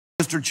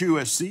Mr. Chu,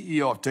 as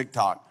CEO of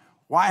TikTok,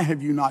 why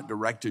have you not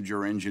directed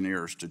your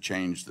engineers to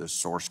change this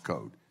source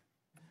code?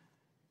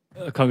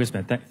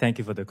 Congressman, thank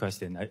you for the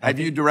question. Have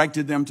you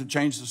directed them to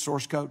change the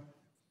source code?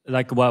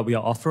 Like what we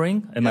are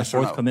offering and yes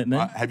my fourth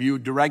commitment? Have you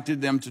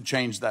directed them to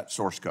change that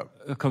source code?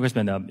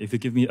 Congressman, if you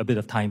give me a bit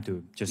of time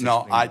to just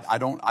No, I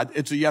don't.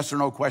 It's a yes or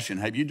no question.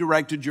 Have you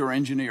directed your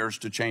engineers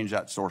to change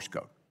that source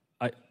code?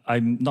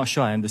 I'm not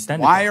sure I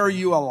understand. Why are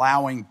you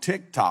allowing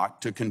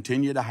TikTok to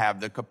continue to have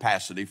the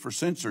capacity for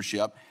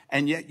censorship,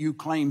 and yet you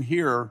claim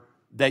here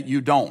that you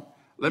don't?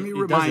 Let me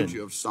remind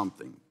you of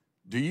something.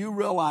 Do you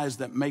realize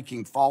that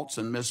making false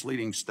and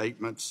misleading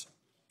statements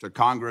to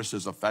Congress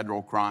is a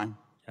federal crime?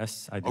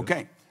 Yes, I do.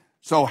 Okay.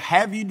 So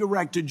have you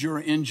directed your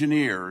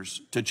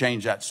engineers to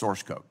change that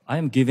source code? I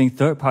am giving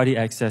third-party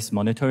access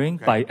monitoring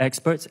by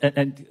experts.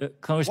 And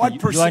Congressman,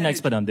 you are an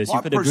expert on this. You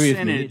could agree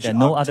with me that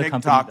no other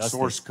company does this.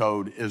 source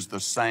code is the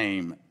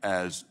same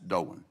as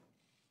Doujin?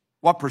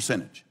 What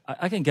percentage?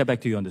 I can get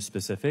back to you on the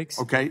specifics.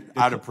 Okay,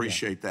 I'd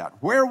appreciate that.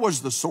 Where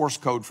was the source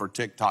code for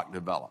TikTok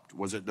developed?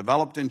 Was it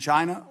developed in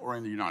China or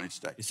in the United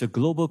States? It's a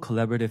global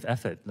collaborative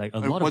effort, like a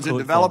lot of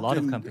code for a lot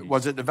of companies.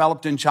 Was it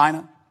developed in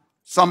China?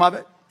 Some of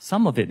it?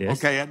 Some of it is.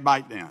 Okay, at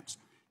ByteDance.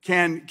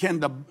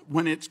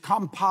 When it's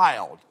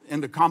compiled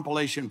in the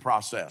compilation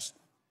process,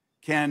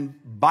 can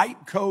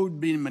bytecode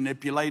be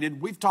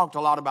manipulated? We've talked a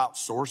lot about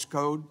source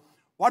code.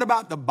 What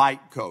about the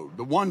bytecode,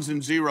 the ones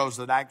and zeros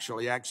that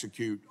actually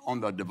execute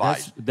on the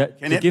device?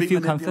 Can it be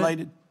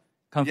manipulated?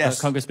 Yes.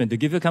 Congressman, to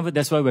give you comfort,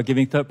 that's why we're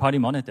giving third-party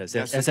monitors.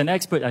 Yes, as an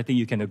expert, I think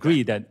you can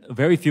agree that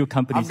very few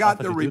companies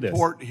offer to do this. I've got the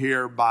report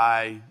here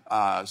by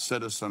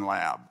Citizen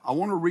Lab. I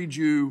want to read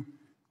you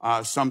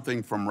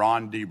something from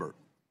Ron Diebert.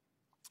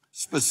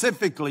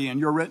 Specifically, in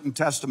your written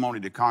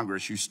testimony to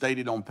Congress, you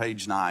stated on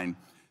page 9,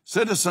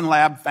 Citizen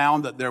Lab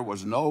found that there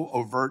was no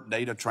overt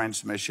data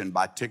transmission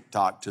by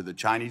TikTok to the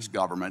Chinese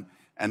government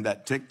and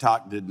that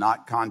TikTok did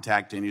not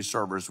contact any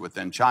servers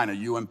within China.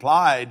 You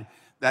implied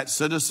that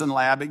Citizen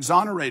Lab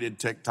exonerated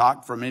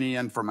TikTok from any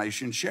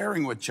information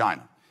sharing with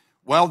China.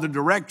 Well, the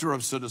director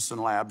of Citizen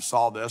Lab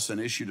saw this and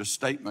issued a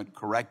statement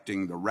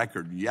correcting the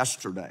record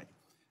yesterday.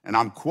 And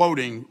I'm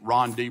quoting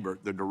Ron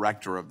Diebert, the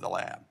director of the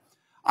lab.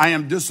 I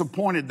am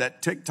disappointed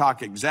that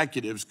TikTok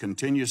executives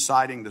continue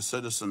citing the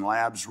Citizen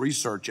Lab's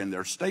research in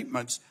their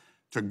statements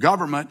to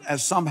government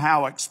as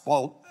somehow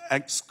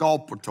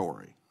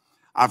exculpatory.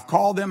 I've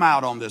called them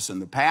out on this in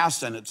the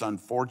past, and it's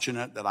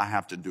unfortunate that I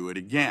have to do it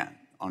again,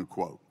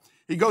 unquote.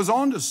 He goes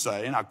on to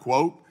say, and I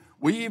quote,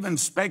 we even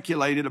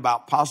speculated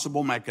about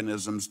possible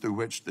mechanisms through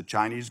which the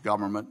Chinese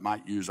government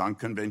might use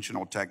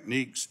unconventional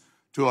techniques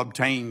to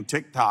obtain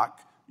TikTok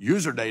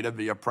user data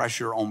via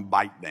pressure on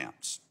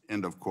ByteDance,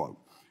 end of quote.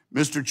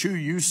 Mr. Chu,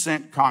 you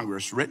sent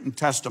Congress written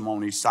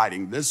testimony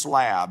citing this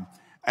lab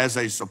as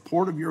a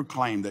support of your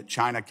claim that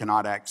China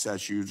cannot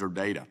access user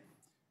data,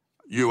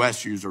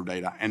 U.S. user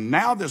data. And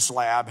now this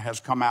lab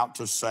has come out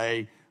to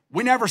say,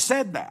 we never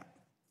said that.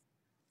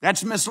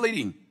 That's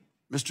misleading,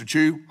 Mr.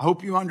 Chu. I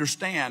hope you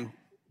understand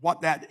what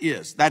that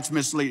is. That's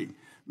misleading.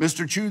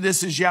 Mr. Chu,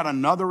 this is yet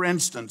another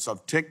instance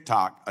of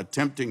TikTok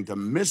attempting to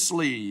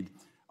mislead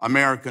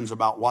Americans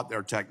about what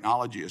their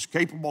technology is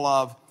capable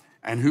of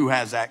and who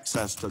has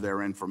access to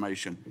their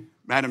information.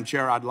 Madam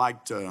Chair, I'd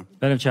like to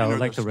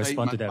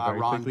respond to that very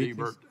Ron quickly,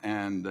 Diebert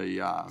and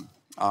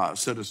the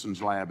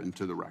Citizens Lab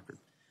into the record.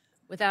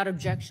 Without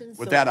objections.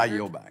 With that, I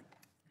yield back.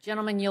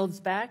 Gentleman yields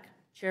back.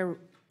 Chair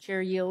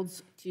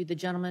yields to the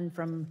gentleman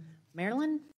from Maryland.